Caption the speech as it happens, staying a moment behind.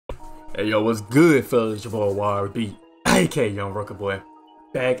Hey yo, what's good, fellas? Your boy Wild Beat, aka Young Rucker Boy,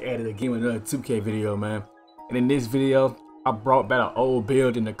 back at it again with another 2K video, man. And in this video, I brought back an old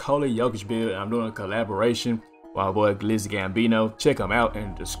build, the Nikola Jokic build, and I'm doing a collaboration with my boy Glizzy Gambino. Check him out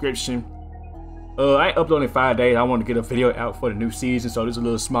in the description. I ain't uploading 5 days. I want to get a video out for the new season, so this is a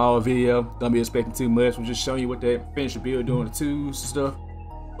little small video. Don't be expecting too much. I'm just showing you what that finished build doing, the tools and stuff.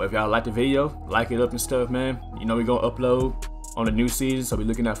 But if y'all like the video, like it up and stuff, man. You know we're gonna upload on the new season, so be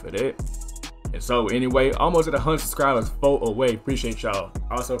looking out for that. And so anyway, almost at 100 subscribers, 4 away. Appreciate y'all.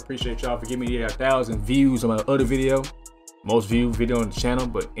 Also appreciate y'all for giving me 1,000 views on my other video, most viewed video on the channel.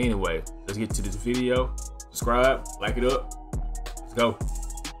 But anyway, let's get to this video. Subscribe, like it up. Let's go.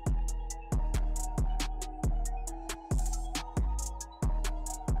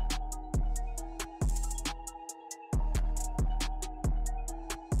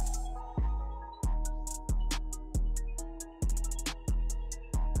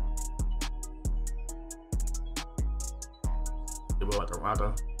 About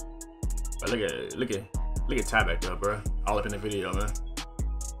Toronto, but look at Ty back there, bro. All up in the video, man.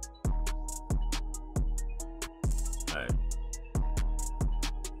 All right,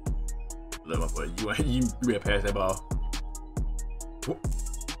 look, my boy, you better pass that ball. Whoop.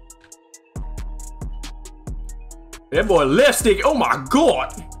 That boy left stick. Oh my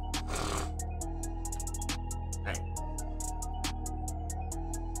god. Dang.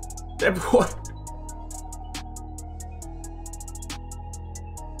 That boy.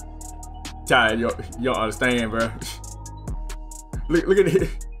 Ty, you don't understand, bro. Look at it.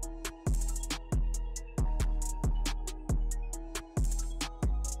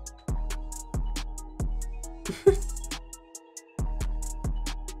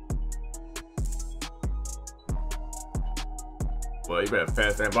 Well, you better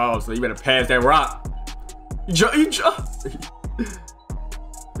pass that ball, so you better pass that rock. You jump.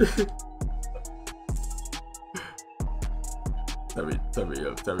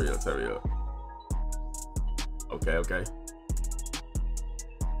 Hurry up. Okay.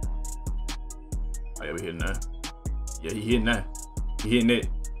 Oh yeah, we hitting that. Yeah, he hitting that. He hitting it.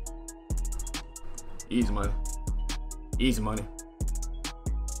 Easy money. Easy money.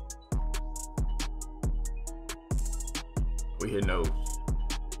 We hitting those.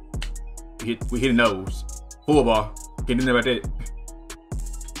 We hitting those. Full ball. Getting in there about that.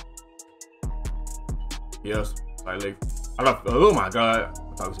 Yes. Like, oh my god.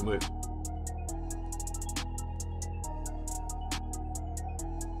 I'm talking too much.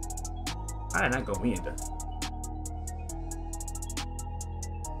 I did not go in there.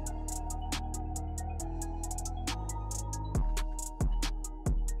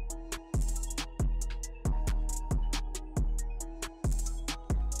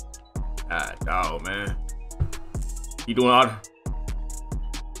 Ah, dog, man. You doing all that?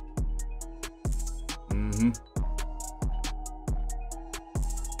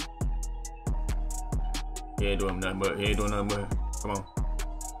 He ain't doing nothing but. Come on.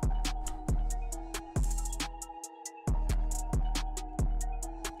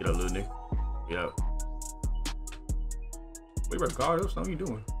 Get up, little nigga. Get up. Wait, bro, guard up. Something you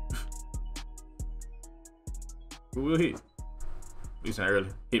doing? Who will hit? At least not early.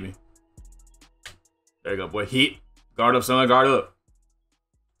 Hit me. There you go, boy. Hit. Guard up, son. Guard up.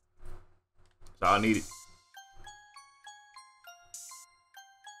 That's all I needed.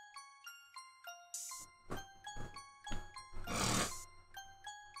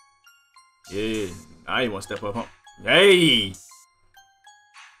 Yeah. Now you want to step up, huh? Hey!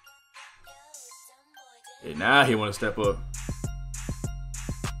 Yeah, now he want to step up.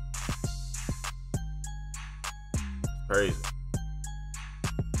 Crazy.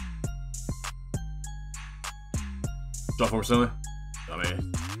 Jump from son. Oh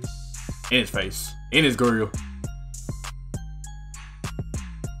man. In his face. In his grill.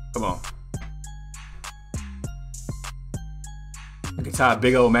 Come on. Look at Ty,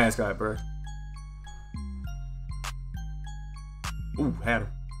 big old mascot, bro. Ooh, had him.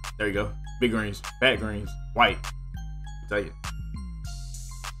 There you go. Big greens, fat greens, white. I'll tell you.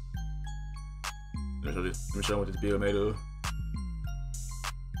 Let me show what this build made of.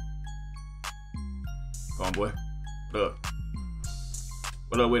 Come on, boy. What up?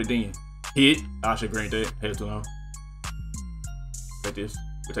 What up with it, then? Hit. I should green that. Head too long. Take this.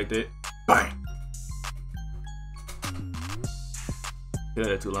 We'll take that. Bang. Hit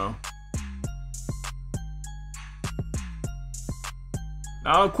that too long.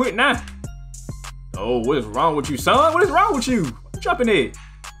 No, quit now. Oh, what is wrong with you, son? What is wrong with you? What you dropping it?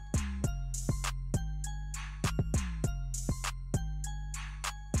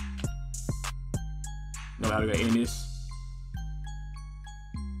 Know how to end this.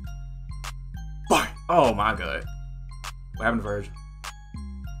 Oh my god. What happened to Virgil?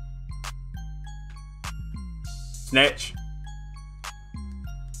 Snatch.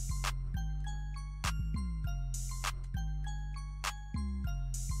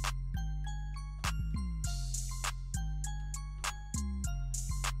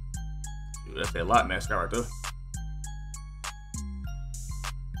 Dude, that's that lot mascot right there.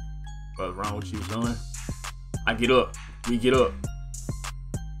 What's wrong with you doing? I get up. We get up.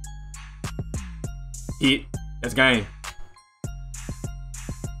 Hit. That's game.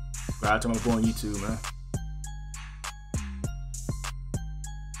 Subscribe to my boy on YouTube, man.